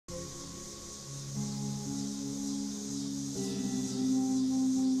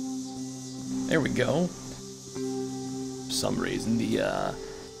There we go. For some reason, the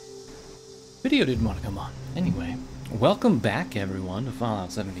video didn't want to come on. Anyway, welcome back, everyone, to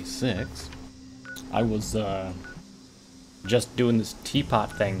Fallout 76. I was just doing this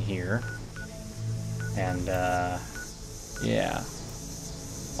teapot thing here, and yeah.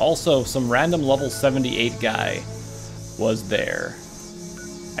 Also, some random level 78 guy was there.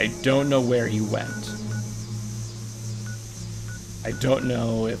 I don't know where he went. I don't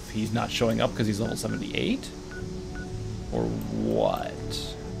know if he's not showing up because he's level 78 or what.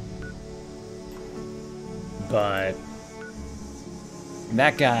 But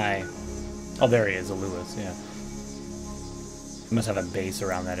that guy, oh, there he is, a Lewis, yeah. He must have a base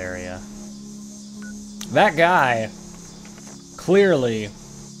around that area. That guy clearly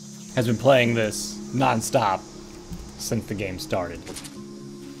has been playing this non-stop since the game started.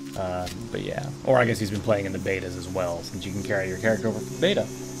 But yeah, or I guess he's been playing in the betas as well, since you can carry your character over from beta.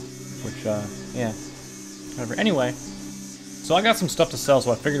 Which, yeah, whatever. Anyway, so I got some stuff to sell,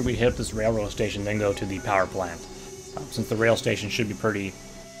 so I figured we'd hit up this railroad station, then go to the power plant. Since the rail station should be pretty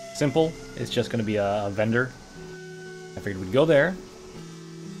simple, it's just going to be a vendor. I figured we'd go there,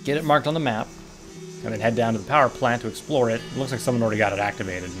 get it marked on the map, and then head down to the power plant to explore it. It looks like someone already got it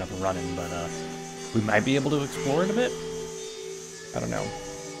activated and up and running, but we might be able to explore it a bit? I don't know.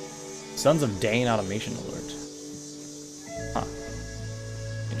 Sons of Dane automation alert. Huh.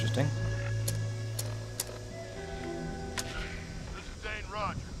 Interesting. This is Dane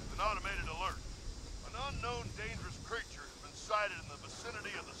Rogers, an automated alert. An unknown dangerous creature has been sighted in the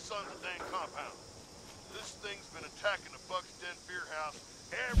vicinity of the Sons of Dane compound. This thing's been attacking the Buck's Den beer house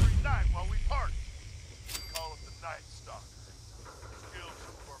every night while we party. We call it the Night Stalker. It's killed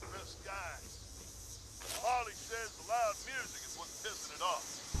some of our best guys. Holly says the loud music is what's pissing it off.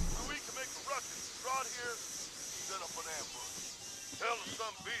 So we can make a ruckus, draw it here, set up an ambush. Tell us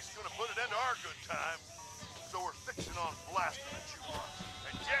some beast's gonna put it into our good time. So we're fixing on blasting the jukebox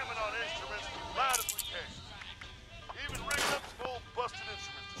and jamming on instruments as loud as we can. Even rigging up some old busted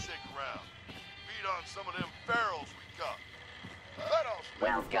instruments to shake around. Beat on some of them barrels we got.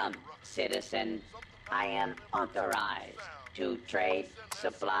 Welcome, citizen. I am authorized to trade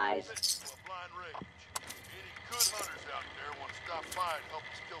supplies. Any good hunters out there want to stop by and help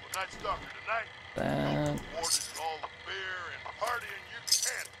us kill the Night Stalker tonight? That... Rewarded with all the beer and partying you can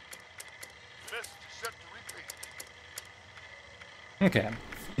handle. Message is set to repeat. Okay.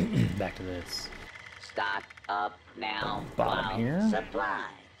 Back to this. Stock up now Bottom while here.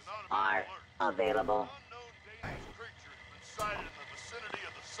 supplies are available. Unknown dangerous creature has been sighted in the vicinity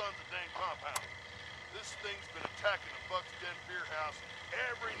of the Sons of Dane compound. This thing's been attacking the Buck's Den beer house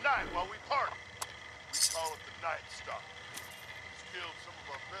every night while we party. We call it the Night Stalker. It's killed some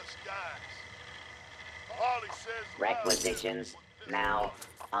of our best guys. Holly says the loud Requisitions music is what now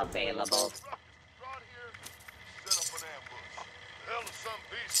pisses off. available. Draw it here, set up an ambush. The hell is some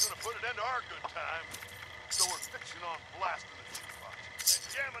beast gonna put it into our good time? So we're fixing on blasting the jukebox and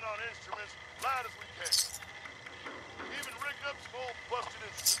jamming on instruments loud as we can. Even rigged up some old busted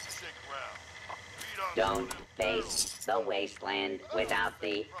instruments to shake around. Beat on some Don't of them face the wasteland without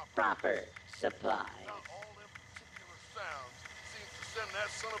the proper supplies. all them particular sounds seems to send that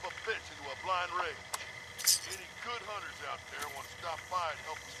son of a bitch into a blind rage. Any good hunters out there want to stop by and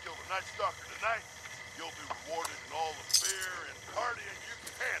help us kill the Night Stalker tonight? You'll be rewarded in all the beer and partying you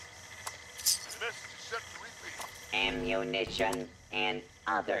can handle. The message is set to repeat. Ammunition and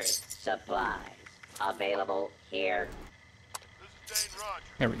other supplies available here. This is Dane Rogers.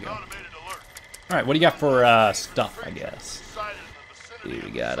 There we go. Automated alert. Alright, what do you got for stuff, I guess? Sighted in the vicinity We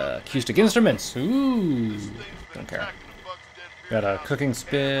of got the Sons of acoustic Dane instruments. Ooh. This thing's been Don't care. attacking the Buck's Den beer Got a house cooking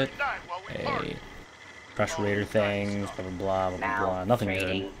spit, every night while we party. a pressurator things, blah blah blah blah Now blah. Nothing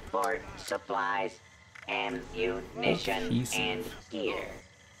trading good. for supplies, ammunition, Adhesive. and gear.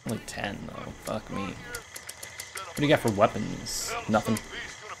 Only 10 though. Fuck me. What do you got for weapons? Nothing.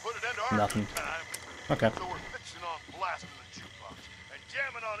 Nothing. Okay. So we're fixing on blasting the jukebox and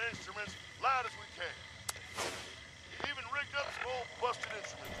jamming on instruments loud as we can. Even rigged up some old busted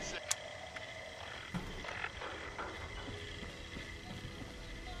instruments to shake.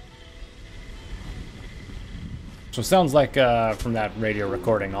 So it sounds like from that radio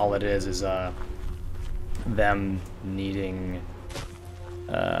recording, all it is them needing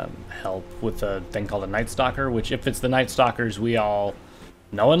help with a thing called a Night Stalker, which if it's the Night Stalkers we all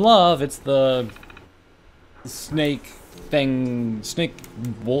know and love, it's the snake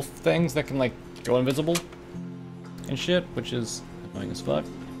wolf things that can like go invisible and shit, which is annoying as fuck.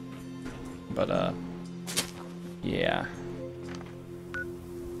 But yeah.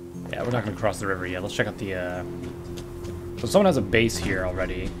 Yeah, we're not gonna cross the river yet. Let's check out the so someone has a base here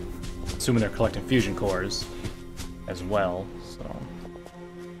already. Assuming they're collecting fusion cores as well, so...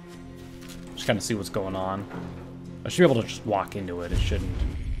 Just kind of see what's going on. I should be able to just walk into it. It shouldn't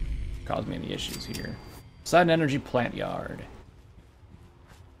cause me any issues here. Side energy plant yard.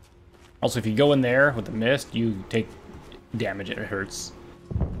 Also, if you go in there with the mist, you take damage. It hurts.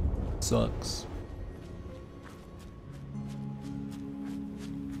 Sucks.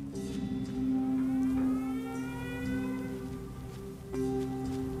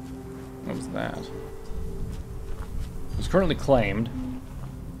 What was that? It's currently claimed.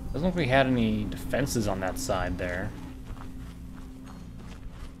 Doesn't look like we had any defenses on that side there.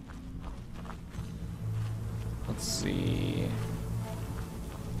 Let's see.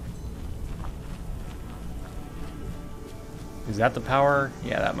 Is that the power?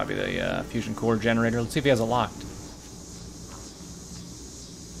 Yeah, that might be the fusion core generator. Let's see if he has it locked.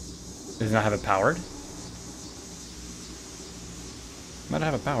 Does he not have it powered? Might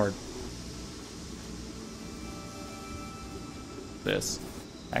have it powered. This.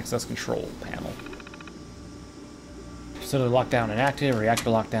 Access control panel. Facility lockdown inactive. Reactor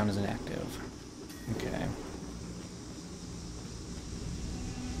lockdown is inactive. Okay.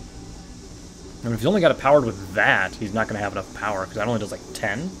 And if he's only got it powered with that, he's not going to have enough power, because that only does like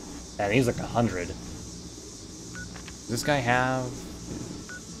 10. And he's like 100. Does this guy have...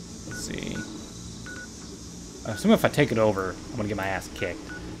 Let's see. I assume if I take it over, I'm going to get my ass kicked.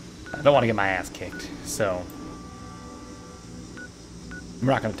 I don't want to get my ass kicked, so... We're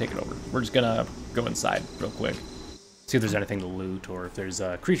not going to take it over. We're just going to go inside real quick. See if there's anything to loot, or if there's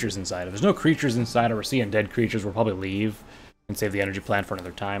creatures inside. If there's no creatures inside, or we're seeing dead creatures, we'll probably leave and save the energy plant for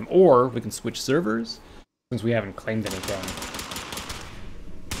another time. Or we can switch servers, since we haven't claimed anything.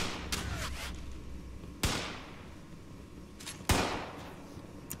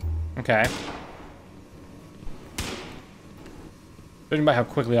 Okay. Judging by how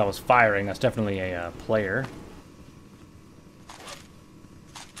quickly I was firing, that's definitely a player.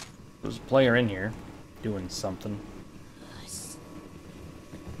 There's a player in here doing something.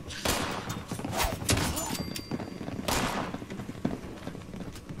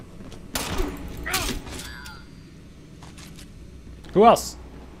 Who else?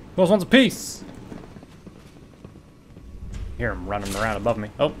 Who else wants a piece? Hear him running around above me.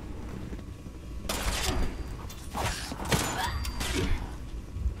 Oh.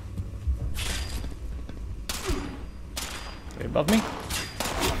 Are they above me?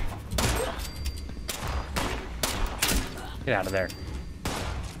 Get out of there.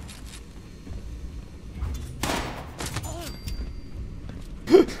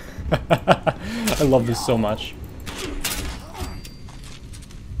 I love this so much.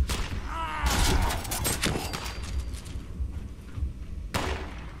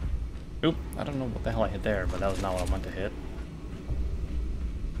 Oop, I don't know what the hell I hit there, but that was not what I meant to hit.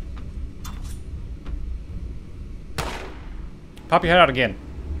 Pop your head out again.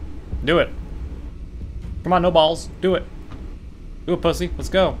 Do it. Come on, no balls. Do it. Do it, pussy. Let's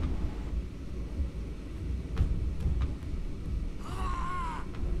go.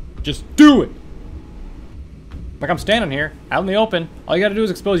 Just do it. Like, I'm standing here, out in the open. All you gotta do is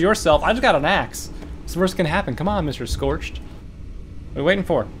expose yourself. I just got an axe. What's the worst that can happen? Come on, Mr. Scorched. What are you waiting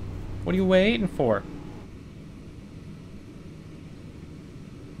for? What are you waiting for?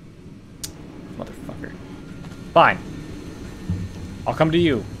 Motherfucker. Fine. I'll come to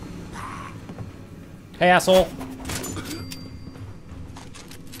you. Hey, asshole.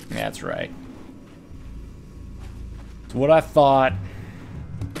 Yeah, that's right. It's what I thought.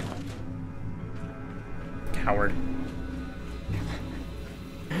 Coward.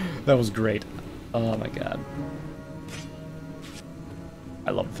 That was great. Oh my god.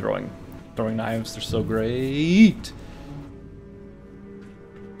 I love throwing knives. They're so great.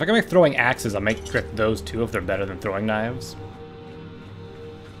 If I can make throwing axes, I'll make those too if they're better than throwing knives.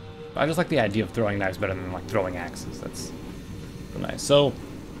 I just like the idea of throwing knives better than like throwing axes. That's so nice. So,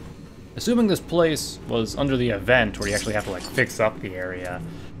 assuming this place was under the event where you actually have to like fix up the area,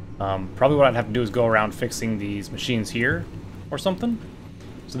 probably what I'd have to do is go around fixing these machines here or something,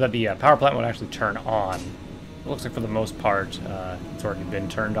 so that the power plant would actually turn on. It looks like for the most part, it's already been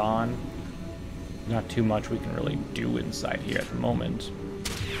turned on. Not too much we can really do inside here at the moment.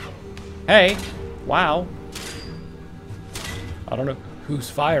 Hey! Wow! I don't know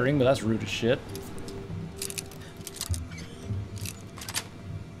who's firing, but that's rude as shit.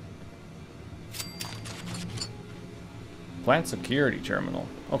 Plant security terminal.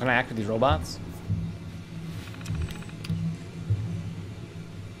 Oh, can I activate these robots?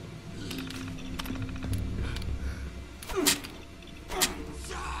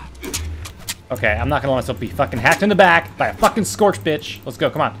 Okay, I'm not gonna let myself be fucking hacked in the back by a fucking scorch bitch. Let's go,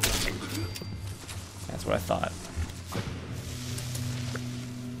 come on. what I thought.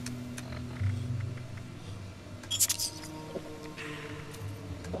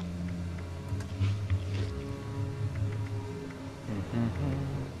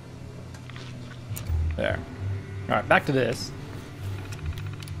 There. Alright, back to this.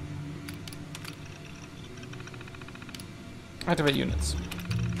 Activate units.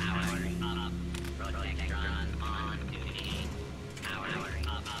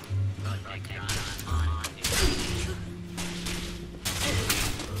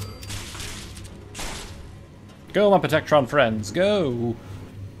 Go, my Protectron friends, go!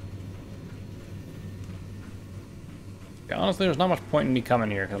 Yeah, honestly, there's not much point in me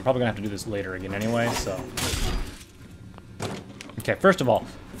coming here, because I'm probably gonna have to do this later again anyway, so... Okay, first of all,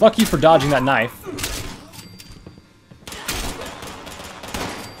 fuck you for dodging that knife.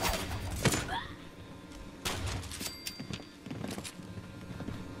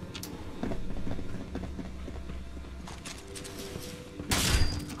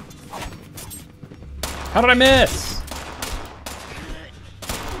 How did I miss?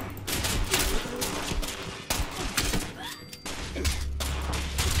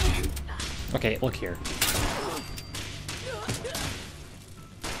 Okay, look here.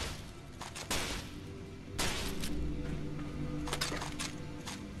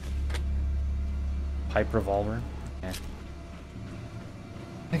 Pipe revolver. Okay.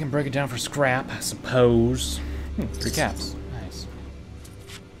 I can break it down for scrap, I suppose. 3 caps. Nice.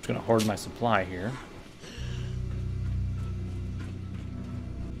 Just gonna hoard my supply here.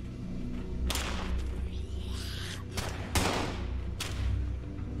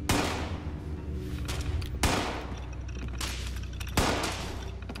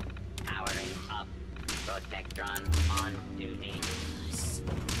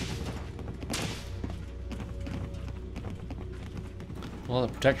 Well,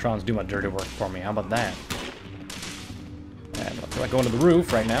 the Protectrons do my dirty work for me. How about that? And I feel like going to the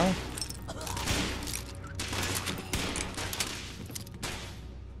roof right now.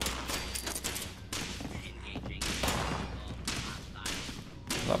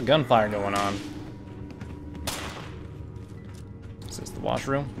 A lot of gunfire going on. Is this the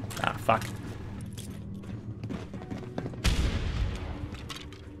washroom? Ah, fuck.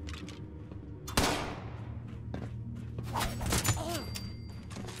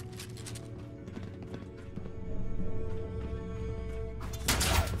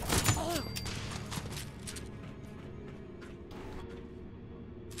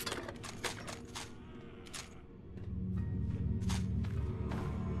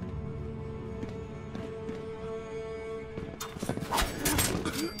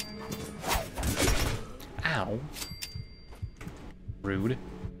 Ow. Rude.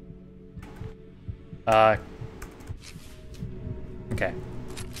 Okay.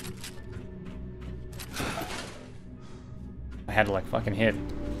 I had to like fucking hit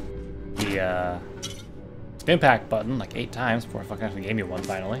the spin pack button like 8 times before it fucking actually gave me one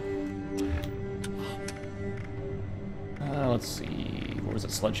finally. Let's see. Where was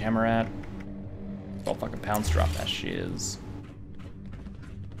that sledgehammer at? 12 fucking pounds drop that shiz.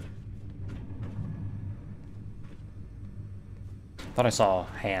 Thought I saw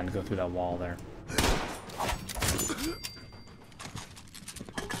a hand go through that wall there.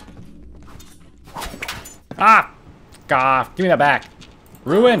 Ah! God, give me that back.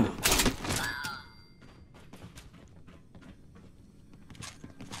 Ruined!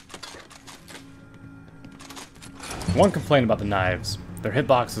 One complaint about the knives. Their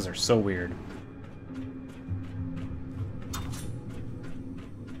hitboxes are so weird.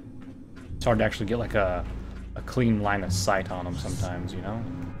 It's hard to actually get like a clean line of sight on them sometimes, you know?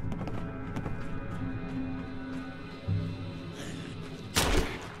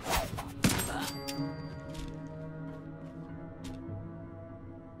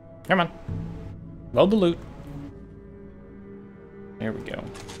 Come on. Load the loot. There we go.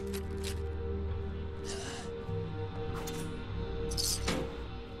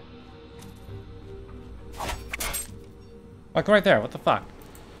 Like right there, what the fuck?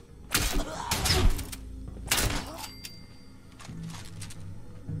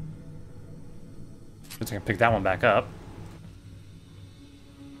 Guess I can pick that one back up.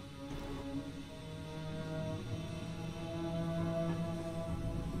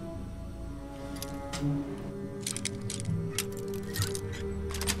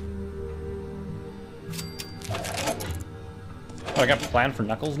 Oh, I got a plan for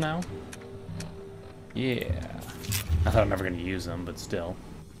Knuckles now? Yeah. I thought I'm never going to use them, but still.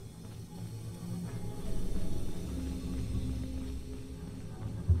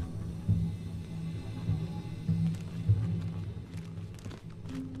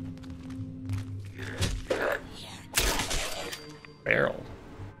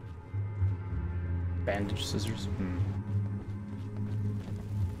 bandage scissors.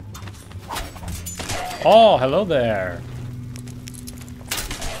 Oh, hello there.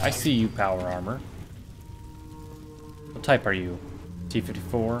 I see you, power armor. What type are you?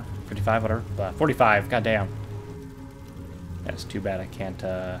 T-54? 55, whatever. 45, goddamn. That's too bad I can't,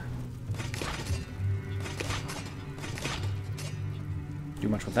 do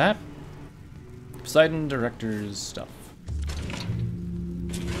much with that. Poseidon Director's stuff.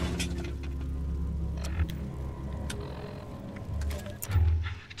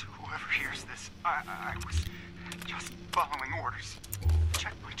 To whoever hears this, I was just following orders.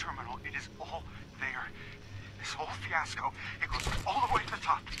 Check my terminal. It is all there. This whole fiasco, it goes all the way to the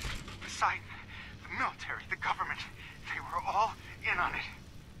top. Poseidon, the military, the government, they were all in on it.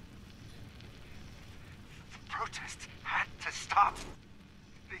 The protests had to stop.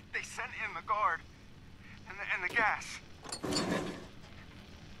 They sent in the guard and the gas.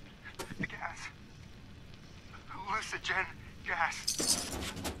 The gas. Hallucinogen gas.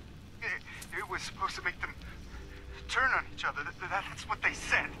 It was supposed to make them turn on each other. That's what they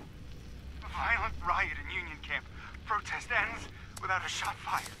said. A violent riot in Union Camp. Protest ends without a shot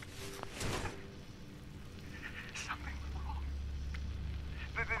fired. Something went wrong.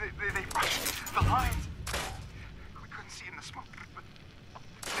 They rushed the lines. We couldn't see in the smoke, but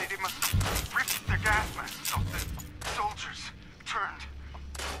they must have ripped their gas masks off. The soldiers turned.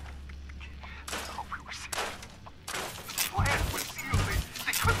 I hope we were safe. The plant was sealed.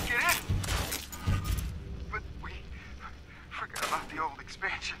 They couldn't get in. But we forgot about the old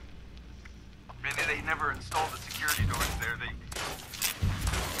expansion. Maybe they never installed the security doors there. They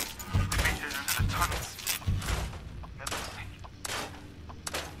made it into the tunnels. Everything.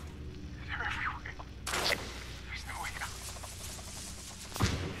 They're everywhere. There's no way out.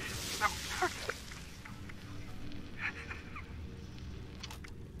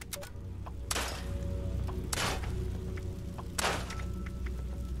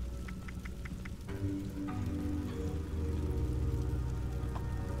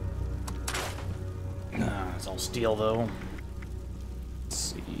 No. It's all steel, though. Let's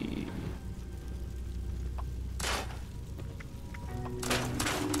see.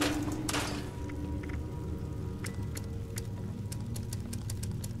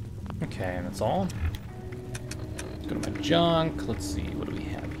 Okay, and that's all. Let's go to my junk. Let's see, what do we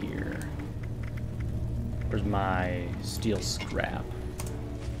have here? Where's my steel scrap?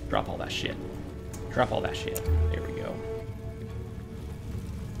 Drop all that shit. Drop all that shit. There we go.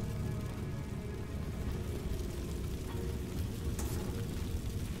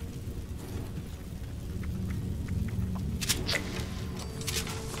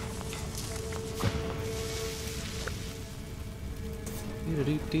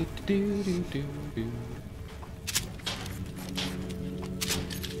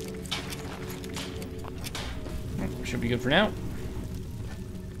 Should be good for now.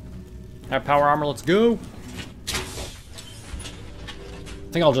 Have power armor, let's go. I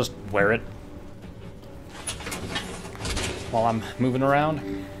think I'll just wear it while I'm moving around. I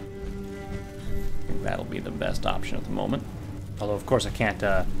think that'll be the best option at the moment. Although, of course, I can't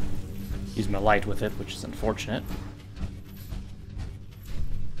use my light with it, which is unfortunate.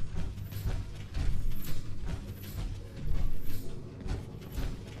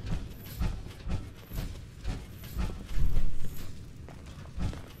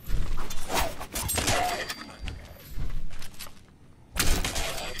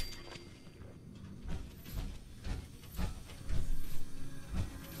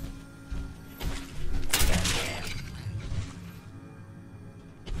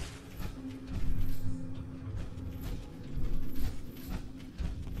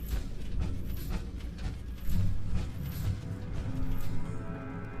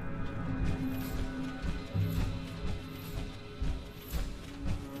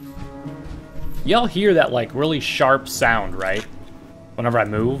 Y'all hear that, like, really sharp sound, right? Whenever I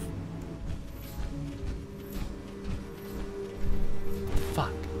move.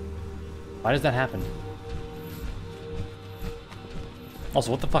 Fuck. Why does that happen?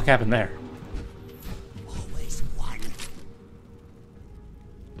 Also, what the fuck happened there? Always one.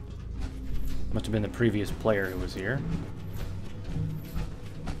 Must have been the previous player who was here.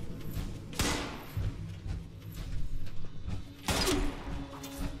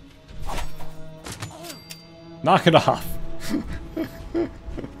 Knock it off.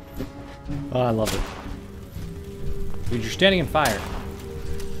 Oh, I love it. Dude, you're standing in fire.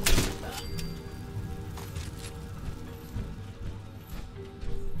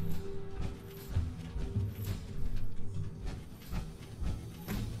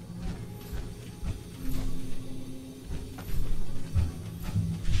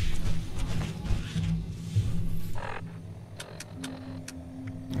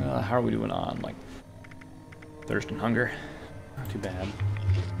 How are we doing on, like, thirst and hunger? Not too bad.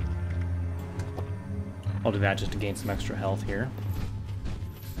 I'll do that just to gain some extra health here.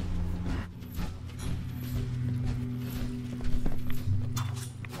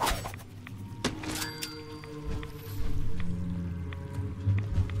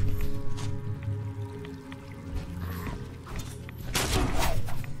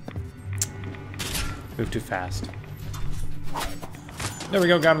 Move too fast. There we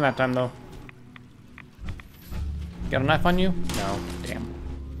go, got him that time though. Got a knife on you? No, damn.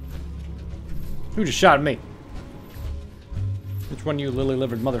 Who just shot at me? Which one of you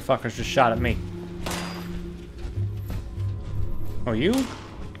lily-livered motherfuckers just shot at me? Oh, you?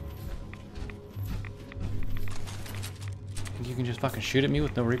 Think you can just fucking shoot at me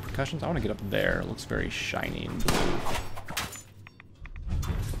with no repercussions? I want to get up there. It looks very shiny and blue.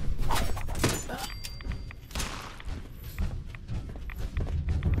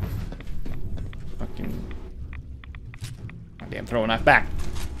 Damn, throw a knife back.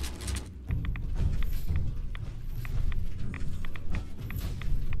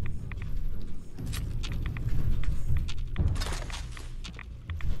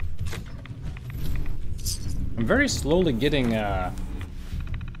 I'm very slowly getting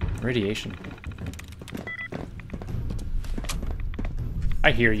radiation.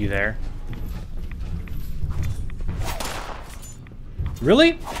 I hear you there.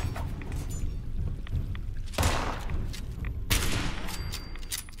 Really?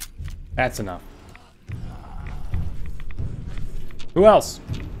 That's enough. Who else?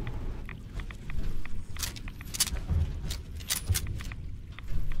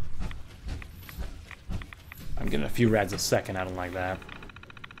 I'm getting a few rads a second. I don't like that.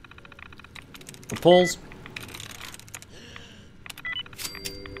 The pulls.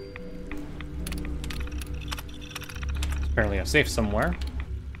 Apparently a safe somewhere.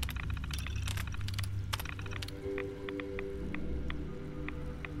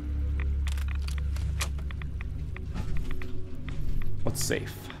 What's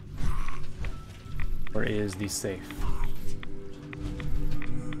safe? Where is the safe?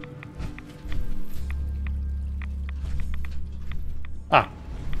 Ah.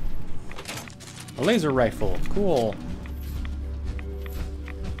 A laser rifle. Cool.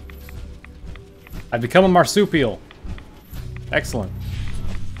 I've become a marsupial. Excellent.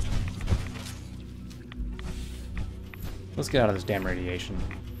 Let's get out of this damn radiation.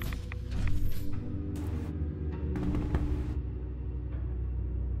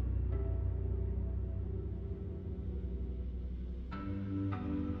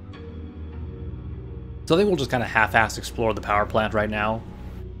 So I think we'll just kind of half-ass explore the power plant right now,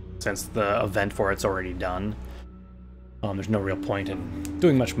 since the event for it's already done. There's no real point in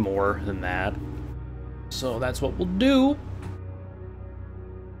doing much more than that. So that's what we'll do.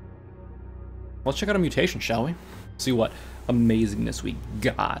 Let's check out a mutation, shall we? See what amazingness we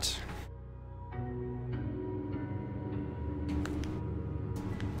got.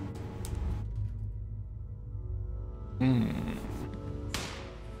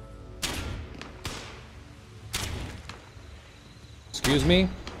 Excuse me?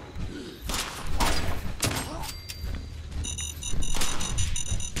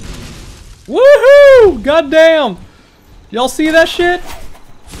 Woohoo! Goddamn! Y'all see that shit?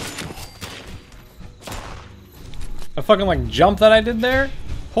 A fucking like jump that I did there?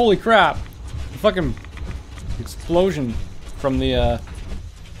 Holy crap. The fucking explosion from the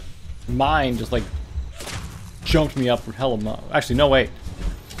mine just like jumped me up for hella actually no wait.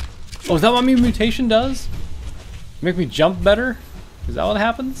 Oh, is that what my mutation does? Make me jump better? Is that what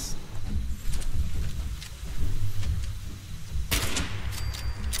happens?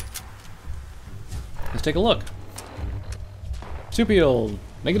 Let's take a look. Marsupial,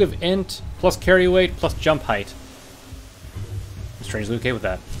 negative int, plus carry weight, plus jump height. I'm strangely okay with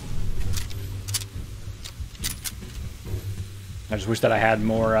that. I just wish that I had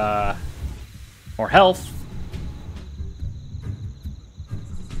more health.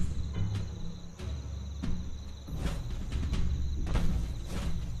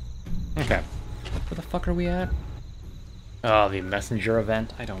 Okay. Where the fuck are we at? Oh, the messenger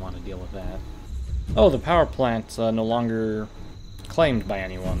event? I don't want to deal with that. Oh, the power plant's no longer claimed by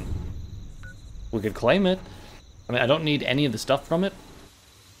anyone. We could claim it. I mean, I don't need any of the stuff from it.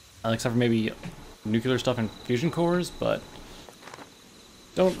 Except for maybe nuclear stuff and fusion cores, but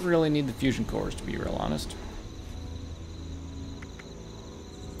don't really need the fusion cores, to be real honest.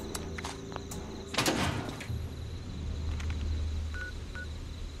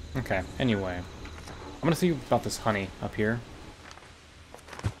 Okay, anyway. I'm gonna see about this honey up here.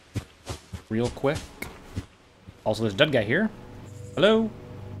 Real quick. Also, there's a dead guy here. Hello?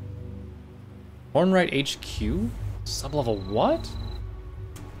 Hornwright HQ? Sublevel what?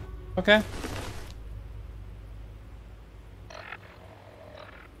 Okay.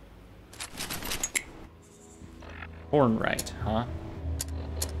 Hornwright, huh?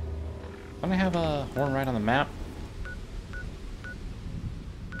 Don't I have a Hornwright on the map?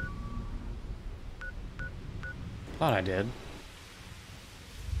 Thought I did.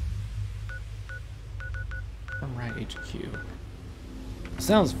 Hornwright HQ.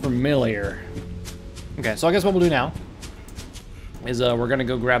 Sounds familiar. Okay, so I guess what we'll do now is we're gonna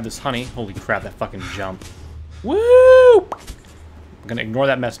go grab this honey. Holy crap, that fucking jump. Woo! I'm gonna ignore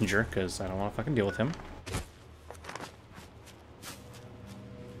that messenger, because I don't want to fucking deal with him.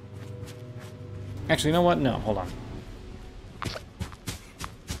 Actually, you know what? No, hold on.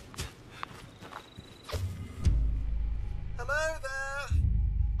 Hello there.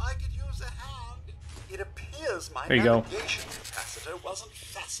 I could use a hand. It appears my There you go. navigation capacitor wasn't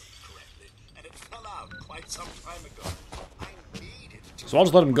fastened correctly, and it fell out quite some time ago. I needed to. So I'll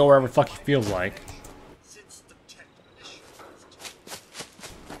just let him go wherever the fuck he feels like. Since the technician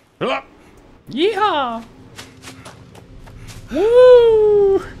Yeehaw!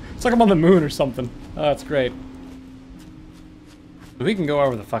 Woo! It's like I'm on the moon or something. Oh, that's great. So he can go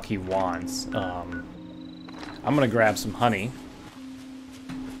wherever the fuck he wants. I'm gonna grab some honey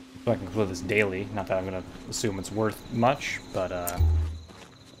so I can complete this daily. Not that I'm gonna assume it's worth much, but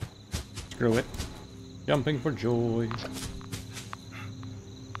screw it. Jumping for joy.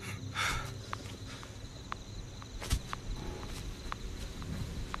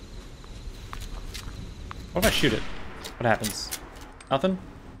 What if I shoot it? What happens? Nothing?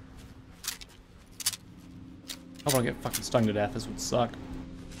 I hope I don't get fucking stung to death. This would suck.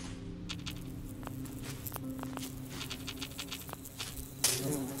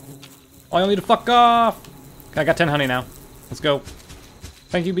 Oh, I need to fuck off! Okay, I got 10 honey now. Let's go.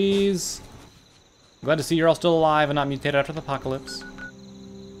 Thank you, bees. Glad to see you're all still alive and not mutated after the apocalypse.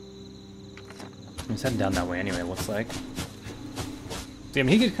 He's heading down that way anyway, it looks like. See, I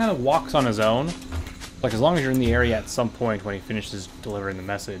mean, he kind of walks on his own. Like, as long as you're in the area at some point when he finishes delivering the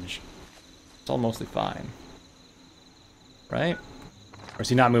message, it's all mostly fine. Right? Or is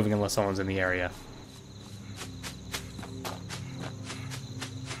he not moving unless someone's in the area?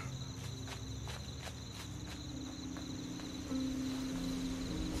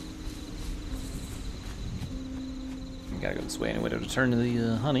 We gotta go this way anyway to return to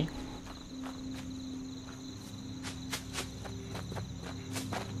the honey.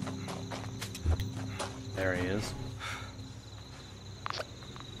 There he is.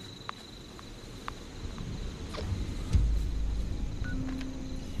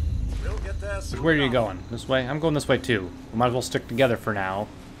 We'll get there soon. Where are you going? This way? I'm going this way too. We might as well stick together for now,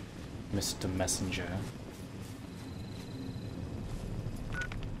 Mr. Messenger.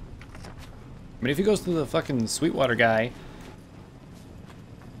 I mean, if he goes to the fucking Sweetwater guy,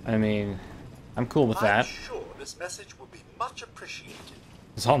 I mean, I'm cool with that. I'm sure this message will be much appreciated.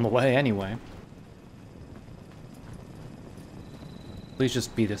 It's on the way anyway. Please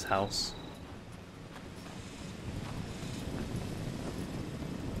just be this house.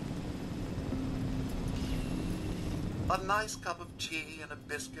 A nice cup of tea and a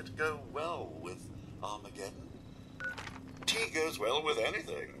biscuit go well with Armageddon. Tea goes well with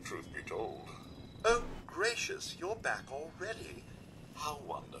anything, truth be told. Oh, gracious, you're back already. How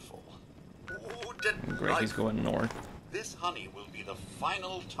wonderful. Ooh, Great, he's going north. This honey will be the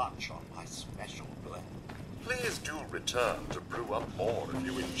final touch on my special blend. Please do return to brew up more if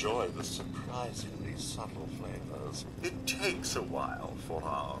you enjoy the surprisingly subtle flavors. It takes a while for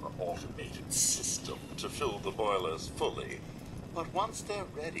our automated system to fill the boilers fully, but once they're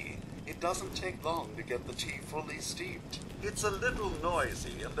ready, it doesn't take long to get the tea fully steeped. It's a little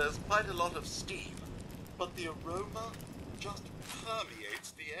noisy and there's quite a lot of steam, but the aroma just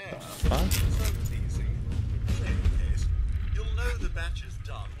permeates the air. What? So pleasing. In any case, you'll know the batch is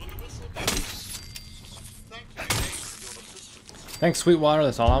done when the whistle blows. Thank you again for your assistance. Thanks, Sweetwater.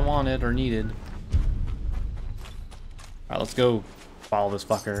 That's all I wanted or needed. Alright, let's go follow this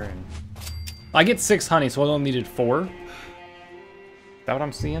fucker. And I get 6 honey, so I only needed 4. Is that what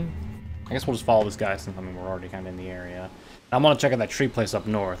I'm seeing? I guess we'll just follow this guy since, I mean, we're already kind of in the area. I want to check out that tree place up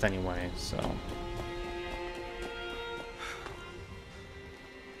north anyway, so.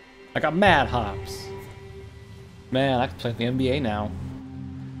 I got mad hops. Man, I can play the NBA now.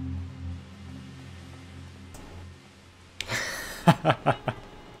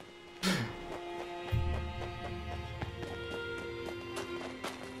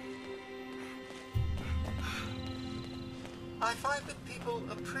 I find that people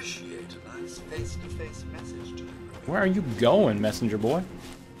appreciate a nice face-to-face message delivery. Where are you going, messenger boy?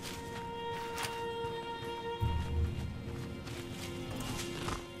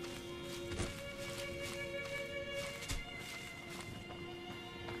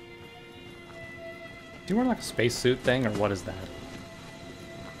 Do you wear like a spacesuit thing, or what is that?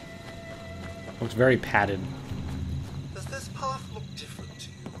 Looks very padded. Does this path look different to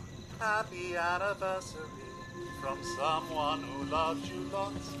you? Happy anniversary from someone who loved you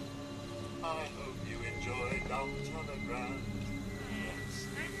lots. I hope you enjoyed Doctor Legrand.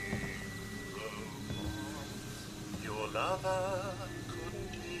 Your lover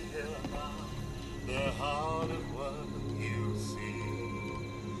couldn't be here now. They're hard at work, you see.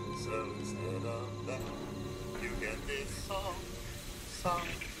 So instead of that, you get this song sung to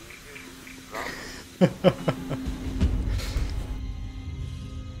you.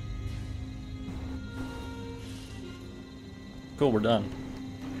 Cool, we're done.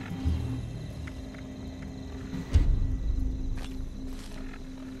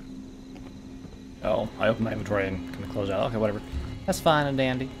 Oh, I opened my inventory and can close out. Okay, whatever. That's fine and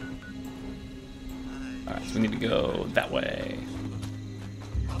dandy. Alright, so we need to go that way.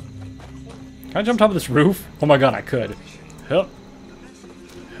 Can I jump top of this roof? Oh my god, I could. Hup.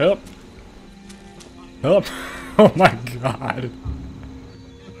 Hup. Hup. Oh my god.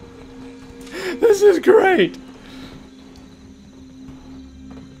 This is great!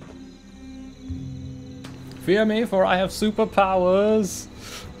 Fear me, for I have superpowers.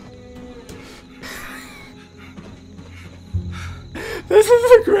 This is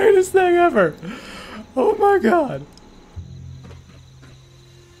the greatest thing ever. Oh my god.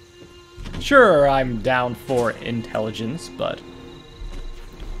 Sure, I'm down for intelligence, but...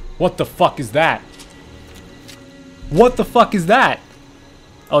 What the fuck is that? What the fuck is that?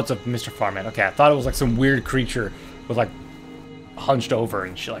 Oh, it's a Mr. Farman. Okay, I thought it was like some weird creature with like hunched over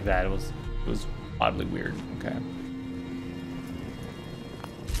and shit like that. It was oddly weird. Okay.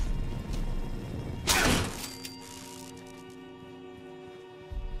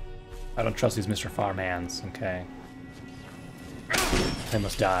 I don't trust these Mr. Farmhands, okay. They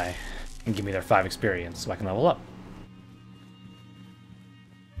must die and give me their 5 experience so I can level up.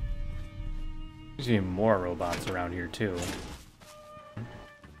 There's even more robots around here too.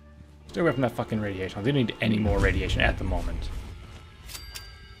 Stay away from that fucking radiation. I don't need any more radiation at the moment.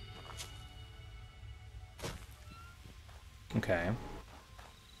 Okay.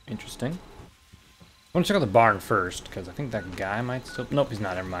 Interesting. I want to check out the barn first, because I think that guy might still... Nope, he's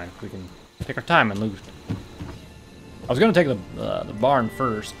not. Never mind. We can take our time and loot. I was going to take the barn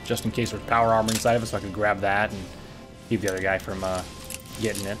first, just in case there's power armor inside of it, so I could grab that and keep the other guy from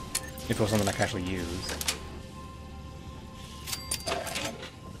getting it, if it was something I could actually use.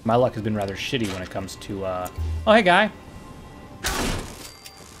 My luck has been rather shitty when it comes to... Oh, hey, guy!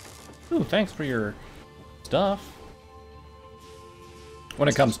 Ooh, thanks for your stuff. When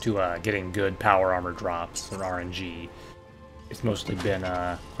it comes to getting good power armor drops or RNG, it's mostly been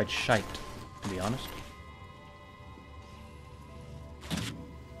quite shite, to be honest.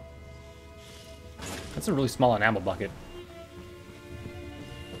 That's a really small enamel bucket.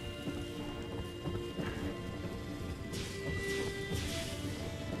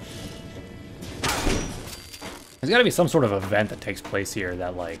 There's gotta be some sort of event that takes place here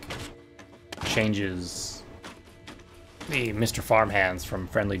that, like, changes the Mr. Farmhands from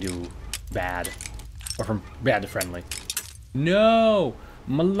friendly to bad. Or from bad to friendly. No!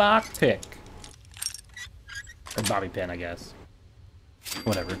 My lockpick! Or bobby pin, I guess.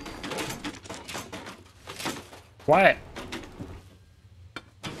 Whatever. Quiet!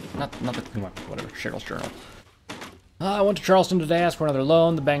 Not the whatever. Cheryl's journal. I went to Charleston today, asked for another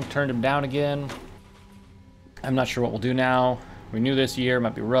loan. The bank turned him down again. I'm not sure what we'll do now. We knew this year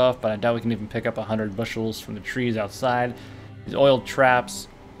might be rough, but I doubt we can even pick up 100 bushels from the trees outside. These oil traps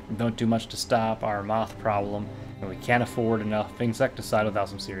don't do much to stop our moth problem, and we can't afford enough insecticide without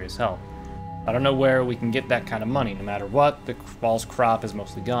some serious help. I don't know where we can get that kind of money. No matter what, the fall's crop is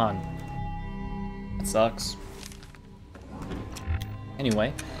mostly gone. That sucks.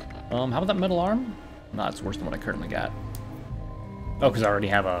 Anyway, how about that metal arm? Nah, it's worse than what I currently got. Oh, because I already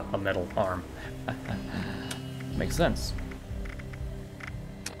have a metal arm. Makes sense.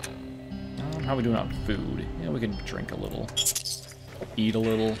 How are we doing on food? Yeah, we can drink a little, eat a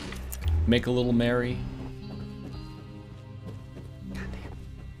little, make a little merry.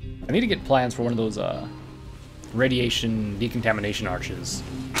 I need to get plans for one of those radiation decontamination arches.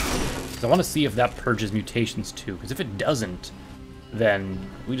 Because I want to see if that purges mutations too. Because if it doesn't, then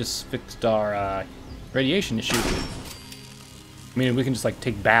we just fixed our radiation issue. I mean, we can just like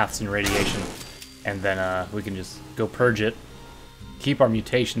take baths in radiation, and then we can just go purge it, keep our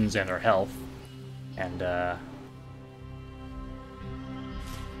mutations and our health. And,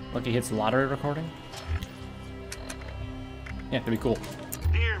 Lucky hits lottery recording? Yeah, that'd be cool.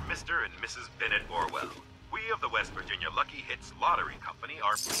 Dear Mr. and Mrs. Bennett Orwell, we We of the West Virginia Lucky Hits Lottery Company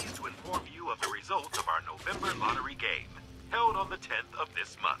are pleased to inform you of the results of our November lottery game, held on the 10th of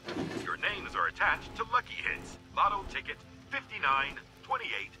this month. Your names are attached to Lucky Hits, Lotto Ticket 59,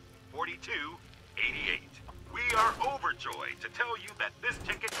 28, 42, 88. We are overjoyed to tell you that this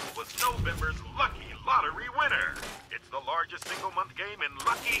ticket was November's Lucky Lottery winner. It's the largest single-month game in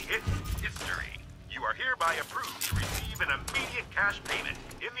Lucky Hits history. You are hereby approved to receive an immediate cash payment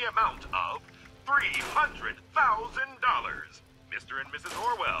in the amount of $300,000. Mr. and Mrs.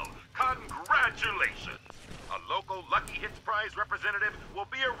 Orwell, congratulations! A local Lucky Hits Prize representative will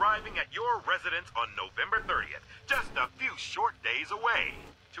be arriving at your residence on November 30th, just a few short days away.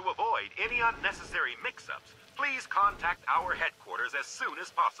 To avoid any unnecessary mix-ups, please contact our headquarters as soon as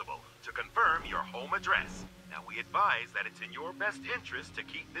possible to confirm your home address. Now, we advise that it's in your best interest to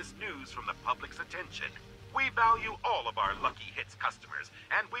keep this news from the public's attention. We value all of our Lucky Hits customers,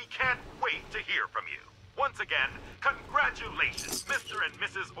 and we can't wait to hear from you. Once again, congratulations, Mr. and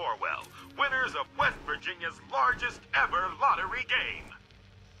Mrs. Orwell, winners of West Virginia's largest ever lottery game.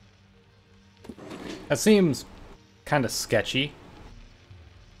 That seems kind of sketchy,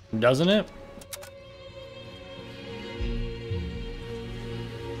 doesn't it?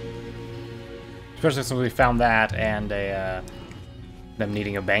 Especially since we found that and them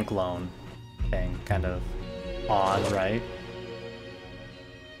needing a bank loan thing. Kind of odd, right?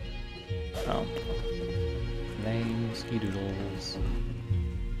 Oh. Names, ski-doodles.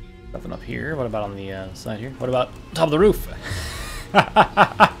 Nothing up here. What about on the side here? What about top of the roof?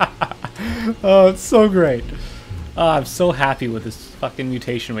 Oh, it's so great. I'm so happy with this fucking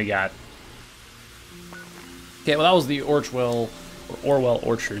mutation we got. Okay, well that was the Orwell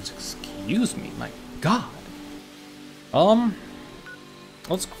Orchards. Excuse me, my god.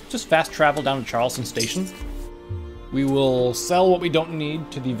 Let's just fast travel down to Charleston Station. We will sell what we don't need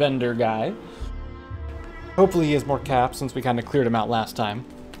to the vendor guy. Hopefully he has more caps since we kind of cleared him out last time.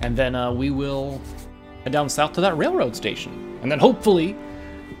 And then we will head down south to that railroad station. And then hopefully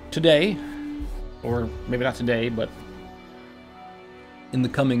today, or maybe not today, but in the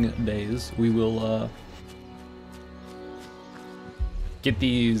coming days, we will get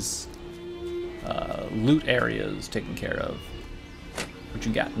these loot areas taken care of. What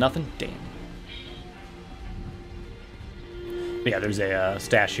you got? Nothing? Damn. But yeah, there's a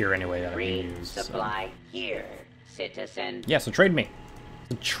stash here anyway that I can use. Supply here, citizen. Yeah, so trade me.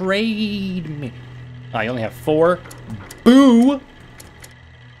 So trade me. Oh, you only have 4? Boo!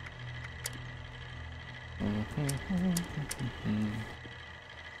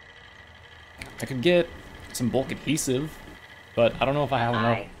 I could get some bulk adhesive, but I don't know if I have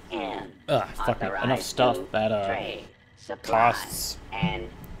enough. Fucking enough stuff that costs and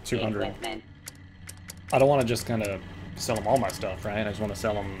 200. equipment. I don't want to just kind of sell them all my stuff, right? I just want to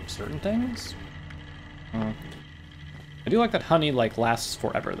sell them certain things. I do like that honey like lasts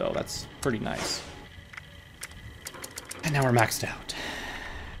forever though. That's pretty nice. And now we're maxed out.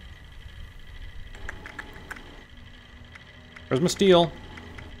 Where's my steel?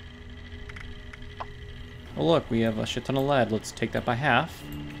 Oh look, we have a shit ton of lead. Let's take that by half.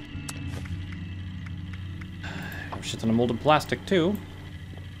 A shit ton of molded plastic too.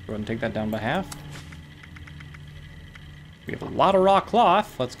 Go ahead and take that down by half. We have a lot of raw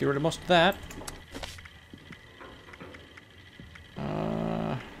cloth. Let's get rid of most of that.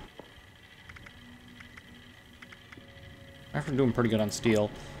 We're doing pretty good on steel.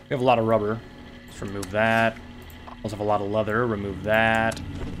 We have a lot of rubber. Let's remove that. Also have a lot of leather. Remove that.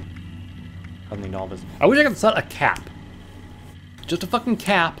 Doesn't need all this. I wish I could set a cap. Just a fucking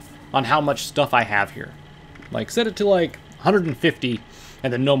cap on how much stuff I have here. Like, set it to like 150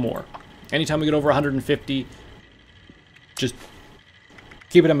 and then no more. Anytime we get over 150, just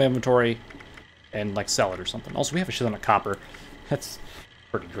keep it in my inventory and like sell it or something. Also, we have a shit ton of copper. That's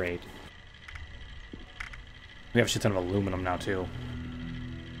pretty great. We have a shit ton of aluminum now too.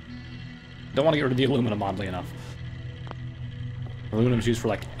 Don't want to get rid of the aluminum, oddly enough. Aluminum's used for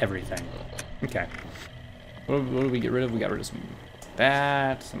like everything. Okay. What do we get rid of? We got rid of some of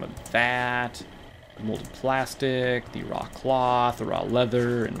that, the molded plastic, the raw cloth, the raw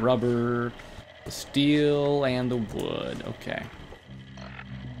leather and rubber, the steel, and the wood. Okay.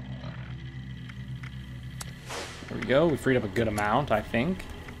 There we go. We freed up a good amount, I think.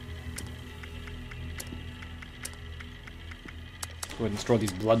 Go ahead and store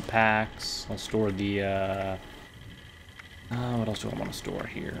these blood packs. I'll store the, what else do I want to store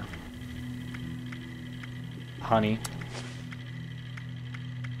here? Honey.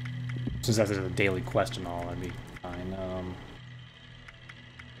 Since that's a daily quest and all, that'd be fine.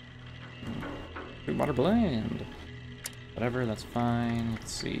 Food water blend. Whatever, that's fine.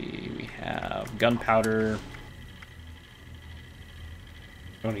 Let's see, we have gunpowder.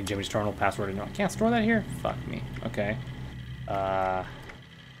 I don't need Jimmy's terminal password. No, I can't store that here? Fuck me. Okay.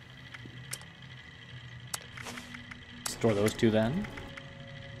 Store those two then.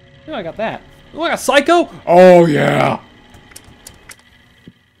 Oh, I got that. Oh, I got Psycho! Oh, yeah!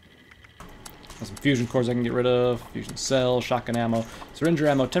 Got some fusion cores I can get rid of. Fusion cell, shotgun ammo, syringe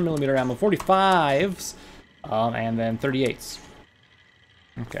ammo, 10mm ammo, 45s, and then 38s.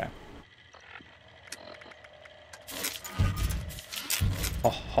 Okay.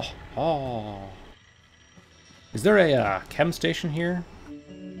 Oh. Is there a chem station here?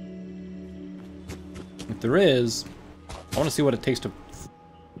 If there is, I want to see what it takes to...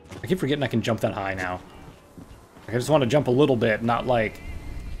 I keep forgetting I can jump that high now. I just want to jump a little bit, not like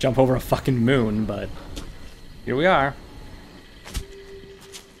jump over a fucking moon, but here we are.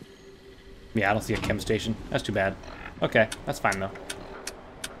 Yeah, I don't see a chem station. That's too bad. Okay, that's fine though.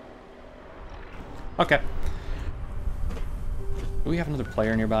 Okay. Do we have another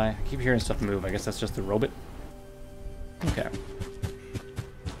player nearby? I keep hearing stuff move. I guess that's just the robot. Okay.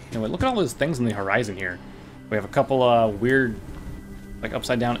 Anyway, look at all those things on the horizon here. We have a couple weird, like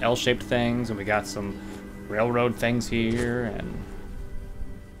upside down L-shaped things, and we got some railroad things here, and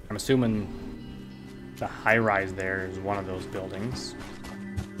I'm assuming the high-rise there is one of those buildings.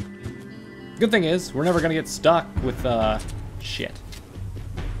 Good thing is, we're never gonna get stuck with shit.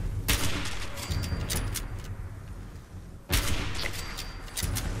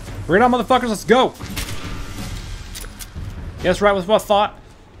 Bring it on, motherfuckers, let's go! Yes, right with what I thought.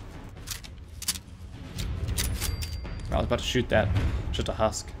 I was about to shoot that. Just a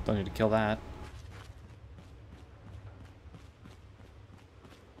husk. Don't need to kill that.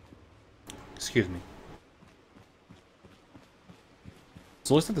 Excuse me.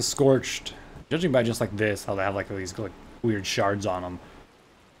 So it looks like the Scorched, judging by just like this, how they have like these like weird shards on them.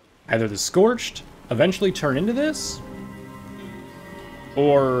 Either the Scorched eventually turn into this,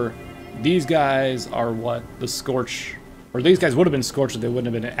 or these guys are what the Scorch, or these guys would have been Scorched if they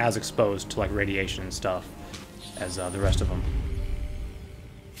wouldn't have been as exposed to like radiation and stuff as the rest of them.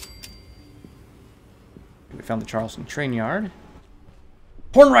 We found the Charleston train yard.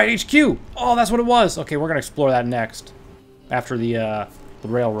 Hornwright HQ! Oh, that's what it was! Okay, we're gonna explore that next. After the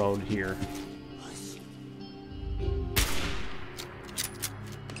railroad here.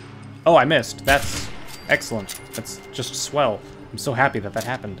 Oh, I missed. That's excellent. That's just swell. I'm so happy that that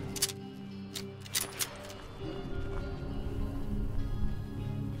happened.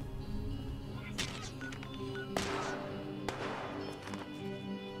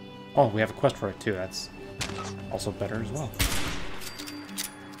 Oh, we have a quest for it too. That's also better as well.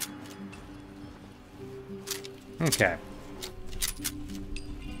 Okay.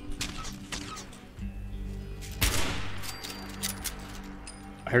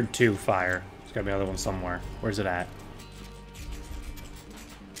 I heard two fire. There's gotta be another one somewhere. Where's it at?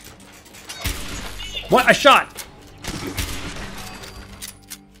 What? I shot!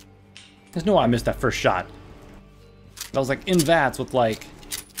 There's no way I missed that first shot. I was like in VATS with like...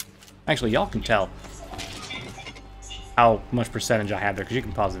 Actually, y'all can tell how much percentage I had there, because you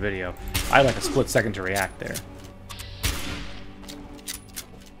can pause the video. I had like a split second to react there.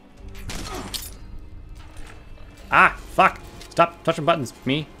 Ah, fuck! Stop touching buttons,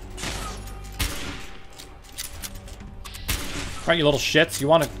 me. Alright, you little shits. You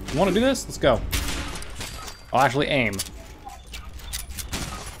wanna do this? Let's go. I'll actually aim.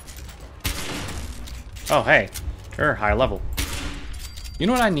 Oh, hey. Sure, high level. You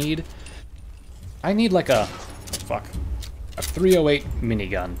know what I need? I need like a... fuck. A 308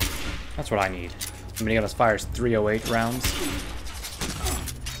 minigun. That's what I need. The minigun that fires 308 rounds.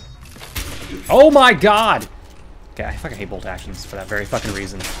 Oh my god! Okay, I fucking hate bolt actions for that very fucking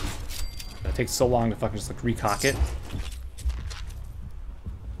reason. It takes so long to fucking just like recock it.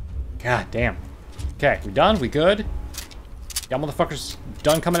 God damn. Okay, we done? We good? Y'all motherfuckers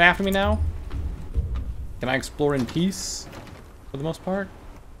done coming after me now? Can I explore in peace? For the most part?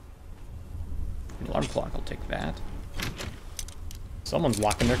 An alarm clock, I'll take that. Someone's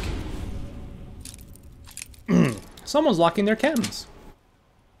locking their... Someone's locking their chems.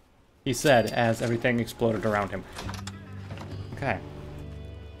 He said as everything exploded around him. Okay.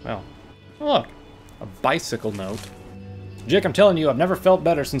 Well, look. A bicycle note. Jake, I'm telling you, I've never felt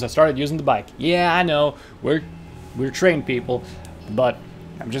better since I started using the bike. Yeah, I know. We're trained people. But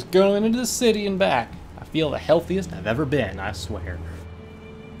I'm just going into the city and back. I feel the healthiest I've ever been, I swear.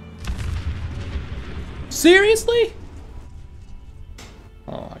 Seriously?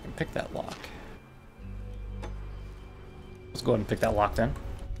 Oh, I can pick that lock. Let's go ahead and pick that lock then.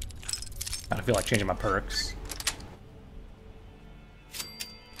 I don't feel like changing my perks.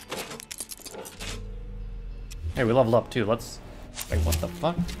 Hey, we leveled up too. Let's... Wait, what the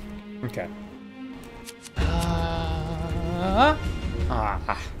fuck? Okay.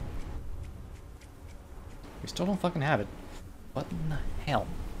 We still don't fucking have it. What in the hell?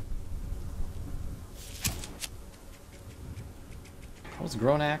 What was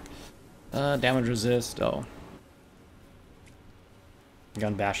Gronak? Damage resist. Oh.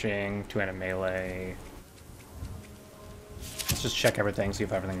 Gun bashing, 2-handed melee. Let's just check everything, see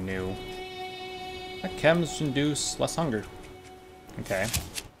if everything new. Chems induce less hunger. Okay.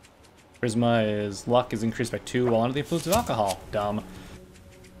 Charisma is luck is increased by 2 while under the influence of alcohol. Dumb.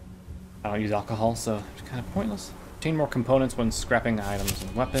 I don't use alcohol, so it's kind of pointless. Obtain more components when scrapping items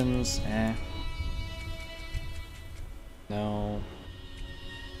and weapons. Eh. No.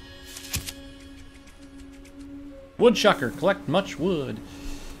 Woodchucker, collect much wood.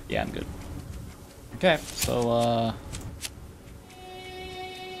 Yeah, I'm good. Okay, so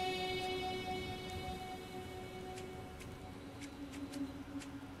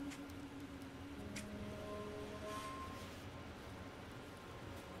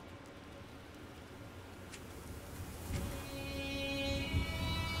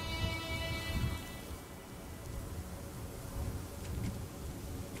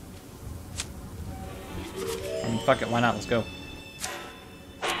fuck it, why not? Let's go.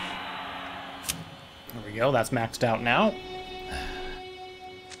 There we go, that's maxed out now.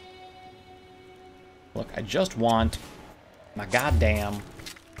 Look, I just want my goddamn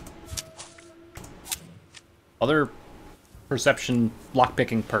other perception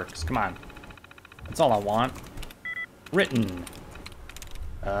lockpicking perks. Come on. That's all I want. Written.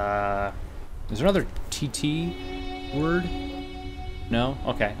 Is there another TT word? No?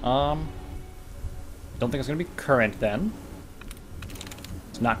 Okay, don't think it's gonna be current then.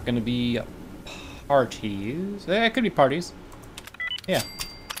 It's not gonna be parties. It could be parties. Yeah.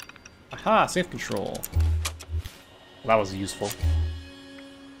 Aha, safe control. Well, that was useful.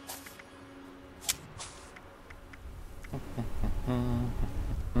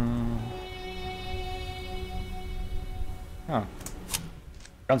 Huh.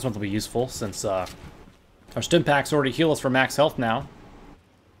 Gunsmith will be useful since our stim packs already heal us for max health now.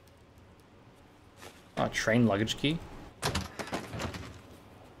 Train luggage key.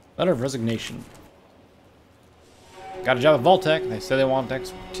 Letter of resignation. Got a job at Voltec. They say they want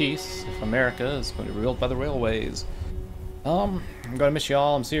expertise if America is going to be rebuilt by the railways. I'm gonna miss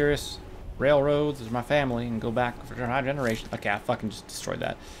y'all. I'm serious. Railroads is my family and go back for high generation. Okay, I fucking just destroyed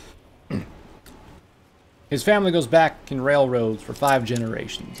that. His family goes back in railroads for 5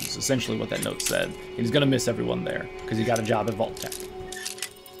 generations. Is essentially what that note said. And he's gonna miss everyone there because he got a job at Voltec.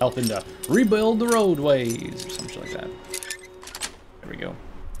 Helping to rebuild the roadways or something like that. There we go.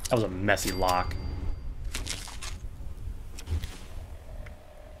 That was a messy lock.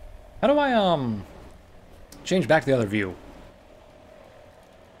 How do I change back to the other view?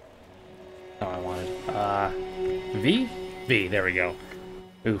 Oh, I wanted V? V, there we go.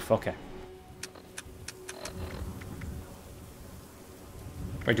 Oof, okay.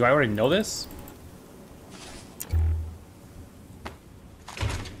 Wait, do I already know this?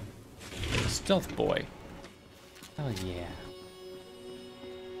 Stealth boy. Oh yeah.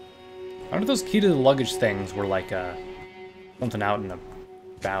 I wonder if those key to the luggage things were like something out and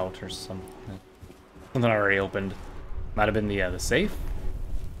about or something. Something I already opened. Might have been the safe.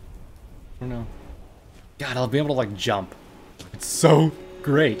 I don't know. God, I'll be able to like jump. It's so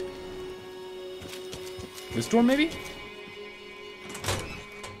great. This door maybe?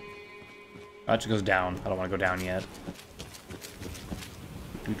 Oh, it just goes down. I don't want to go down yet.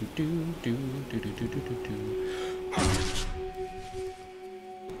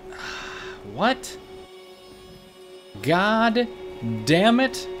 What? God damn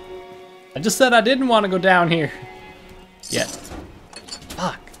it. I just said I didn't want to go down here. Yet.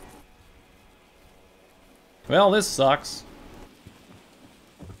 Fuck. Well, this sucks.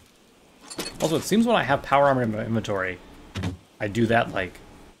 Also, it seems when I have power armor in my inventory, I do that, like,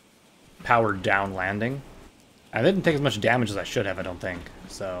 powered down landing. I didn't take as much damage as I should have, I don't think.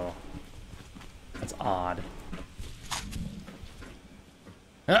 So, that's odd.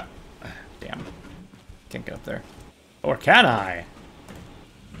 Ah, damn. Can't get up there. Or can I?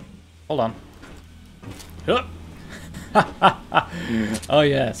 Hold on. Oh,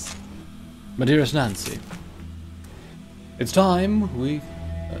 yes. My dearest Nancy. It's time we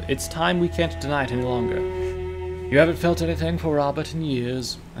can't deny it any longer. You haven't felt anything for Robert in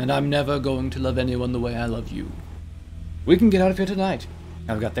years, and I'm never going to love anyone the way I love you. We can get out of here tonight.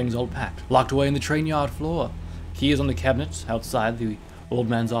 I've got things all packed, locked away in the train yard floor. Key is on the cabinet outside the old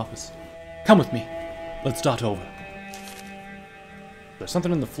man's office. Come with me. Let's start over. There's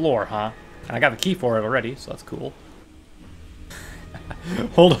something in the floor, huh? And I got the key for it already, so that's cool.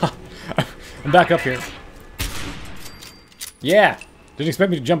 Hold on. I'm back up here. Yeah! Didn't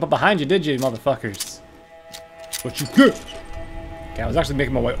expect me to jump up behind you, did you, motherfuckers? What you get? Okay, I was actually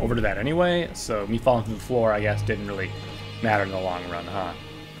making my way over to that anyway, so me falling through the floor, I guess, didn't really matter in the long run, huh?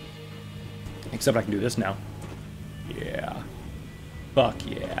 Except I can do this now. Yeah. Fuck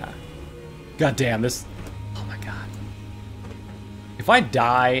yeah. God damn, this... Oh my god. If I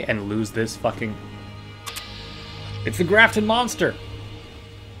die and lose this fucking... It's the Grafton monster!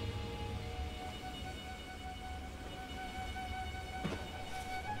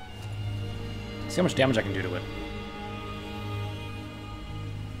 See how much damage I can do to it.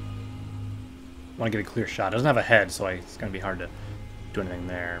 I want to get a clear shot. It doesn't have a head, so it's going to be hard to do anything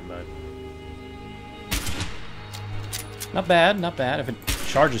there, but... Not bad, not bad. If it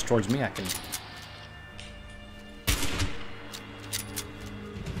charges towards me, I can...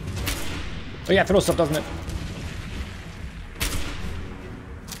 Oh yeah, throw stuff, doesn't it?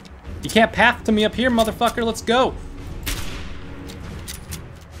 You can't path to me up here, motherfucker. Let's go.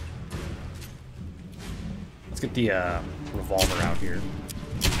 Let's get the revolver out here.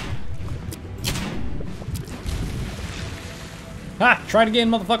 Ha! Try it again,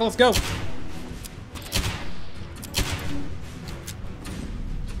 motherfucker. Let's go.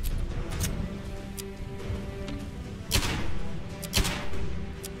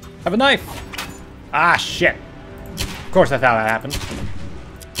 Have a knife. Ah, shit. Of course that's how that happened.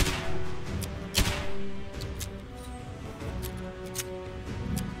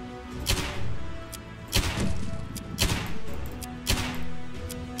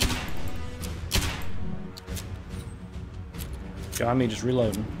 Got me just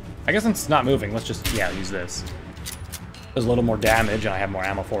reloading. I guess since it's not moving, let's just, yeah, use this. Does a little more damage, and I have more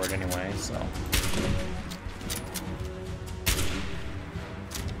ammo for it anyway, so.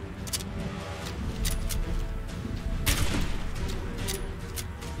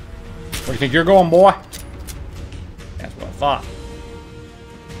 Where do you think you're going, boy? That's what I thought.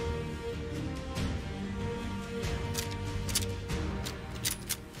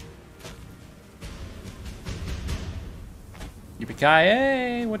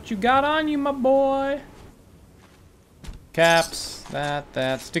 Yippee-ki-yay! What you got on you, my boy? Caps,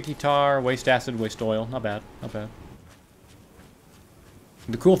 that, sticky tar, waste acid, waste oil. Not bad, not bad.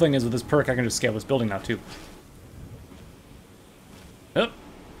 The cool thing is with this perk, I can just scale this building now, too. Oop.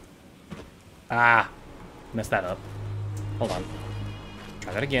 Ah, messed that up. Hold on.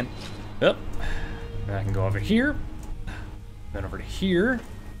 Try that again. Oop. Then I can go over here, then over to here,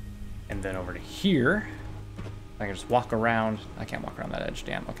 and then over to here. I can just walk around. I can't walk around that edge,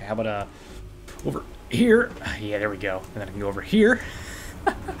 damn. Okay, how about over here? Yeah, there we go. And then I can go over here.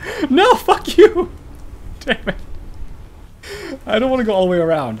 No, fuck you! Damn it. I don't want to go all the way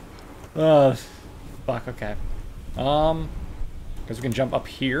around. Fuck, okay. Guess we can jump up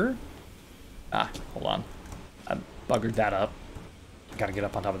here. Ah, hold on. I buggered that up. Gotta get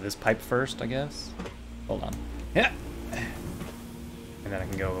up on top of this pipe first, I guess. Hold on. Yeah. And then I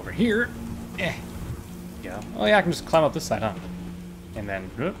can go over here. Eh. Yeah. Oh yeah, I can just climb up this side, huh? And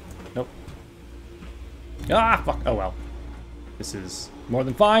then, nope. Ah, fuck. Oh well. This is more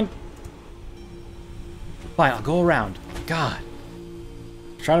than fine. Fine, I'll go around. God.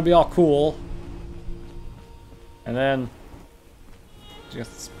 Trying to be all cool. And then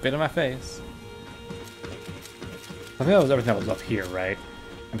just spit in my face. I think that was everything that was up here, right?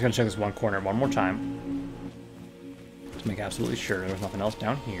 I'm just gonna check this one corner one more time to make absolutely sure there's nothing else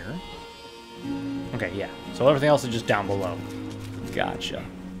down here. Okay, yeah. So everything else is just down below. Gotcha.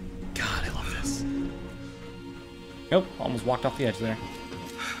 God, I love this. Nope, almost walked off the edge there.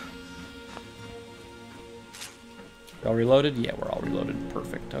 We're all reloaded? Yeah, we're all reloaded.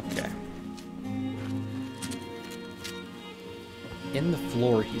 Perfect. Okay. In the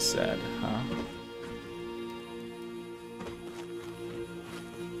floor, he said, huh?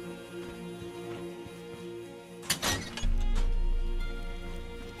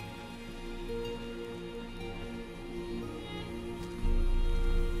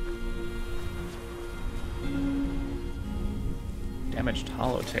 Damaged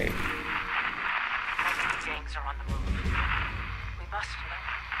holotape. The gangs are on the move. We must know.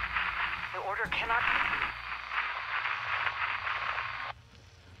 The order cannot...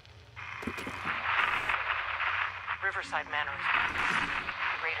 Riverside Manor is back.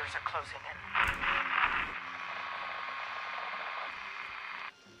 The raiders are closing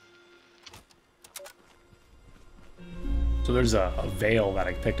in. So there's a veil that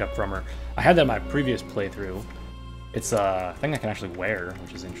I picked up from her. I had that in my previous playthrough. It's a thing I can actually wear,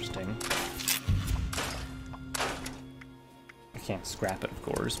 which is interesting. I can't scrap it, of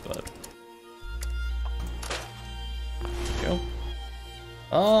course, but go.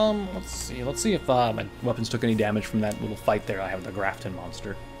 Let's see. Let's see if my weapons took any damage from that little fight there I have with the Grafton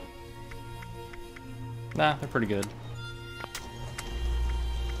monster. Nah, they're pretty good.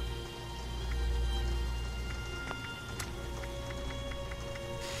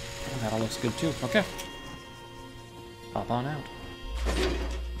 And that all looks good too. Okay. Pop on out.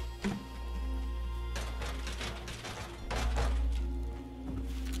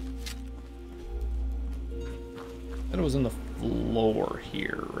 It was in the floor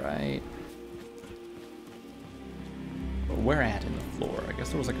here, right? But where at in the floor? I guess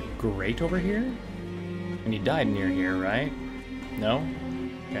there was like a grate over here? And he died near here, right? No?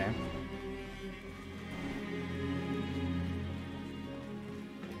 Okay.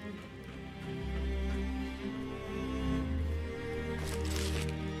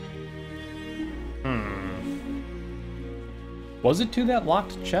 Was it to that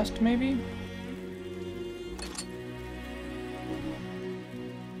locked chest, maybe?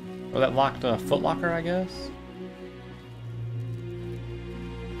 Or that locked footlocker, I guess?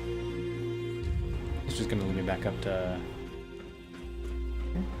 It's just gonna lead me back up to...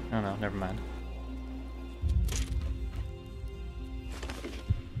 I don't know, never mind.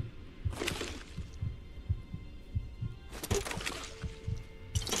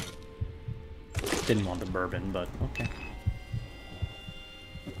 Didn't want the bourbon, but okay.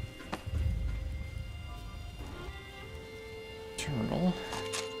 Terminal.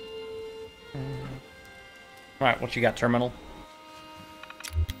 Alright, what you got, terminal?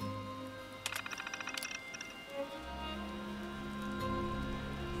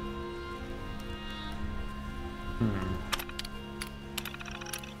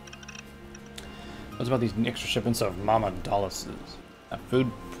 What's about these extra shipments of Mama Dulles? A food,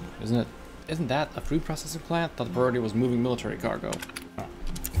 isn't that a food processing plant? Thought the priority was moving military cargo. Oh,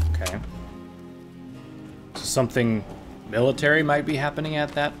 okay. So something military might be happening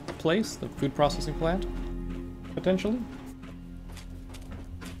at that place, the food processing plant? Potentially?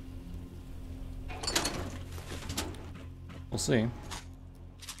 We'll see.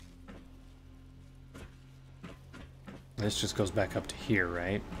 This just goes back up to here,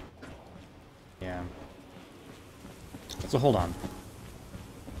 right? Yeah. So hold on.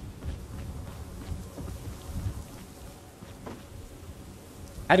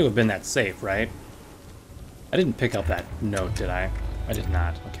 Had to have been that safe, right? I didn't pick up that note, did I? I did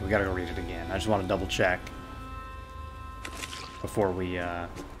not. Okay, we gotta go read it again. I just want to double check before we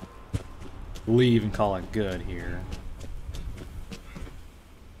leave and call it good here.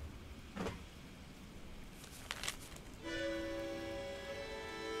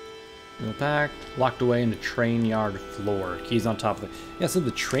 Packed, locked away in the train yard floor. Keys on top of the... Yeah, so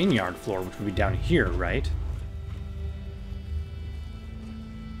the train yard floor, which would be down here, right?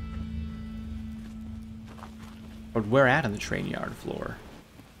 But where at in the train yard floor?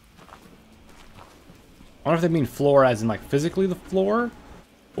 I wonder if they mean floor as in, like, physically the floor?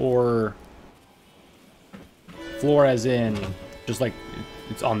 Or floor as in just, like,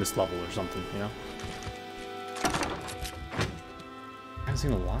 it's on this level or something, you know? I haven't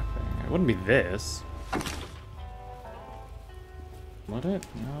seen a lock thing. It wouldn't be this. Would it?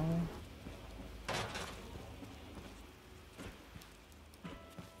 No.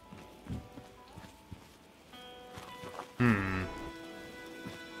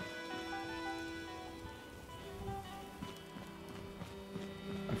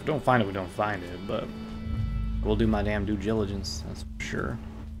 If we don't find it, we don't find it, but we'll do my damn due diligence, that's for sure.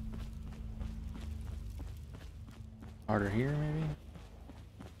 Harder here, maybe?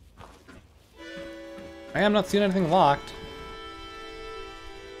 I am not seeing anything locked.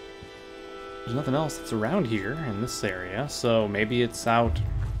 There's nothing else that's around here in this area, so maybe it's out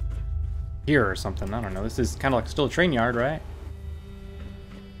here or something. I don't know. This is kind of like still a train yard, right?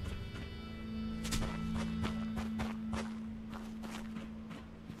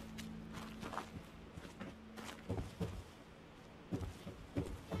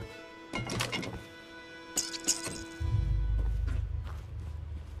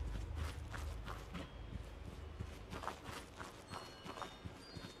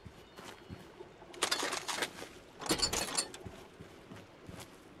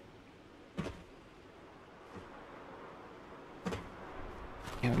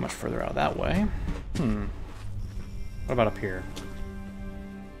 Can't be much further out that way. What about up here?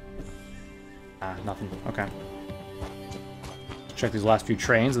 Ah, nothing. Okay. Check these last few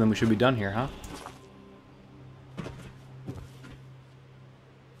trains and then we should be done here, huh?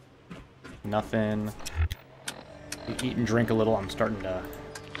 Nothing. Eat and drink a little. I'm starting to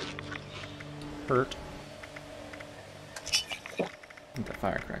hurt. Get that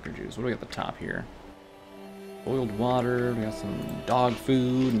firecracker juice. What do we got at the top here? Boiled water, we got some dog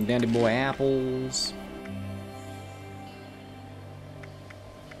food and dandy boy apples.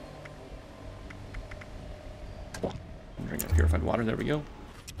 Drink of purified water, there we go.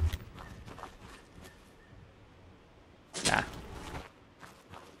 Nah.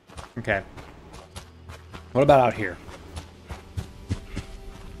 Okay. What about out here?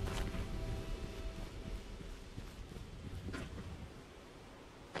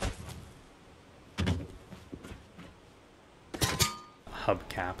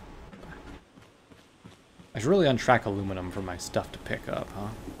 Hubcap. I should really untrack aluminum for my stuff to pick up, huh?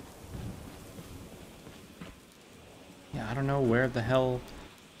 Yeah, I don't know where the hell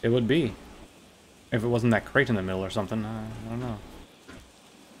it would be. If it wasn't that crate in the middle or something, I don't know.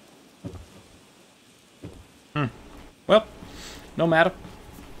 Well, no matter.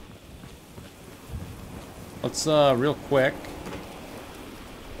 Let's, real quick,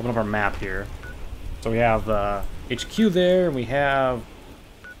 open up our map here. So we have, HQ there, and we have...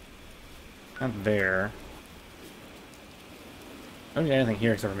 not there. I don't need anything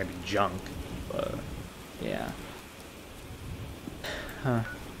here except for maybe junk, but... yeah. Huh.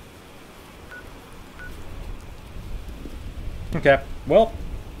 Okay, well...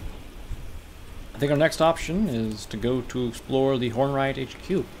 I think our next option is to go to explore the Hornwright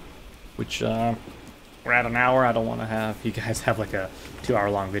HQ. Which, we're at an hour. I don't want to have you guys have like a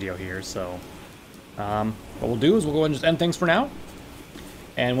 2-hour-long video here, so... what we'll do is we'll go ahead and just end things for now.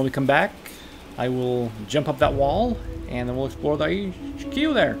 And when we come back, I will jump up that wall, and then we'll explore the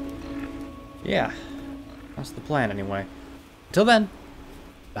HQ there. Yeah, that's the plan anyway. Until then,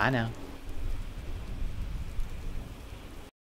 bye now.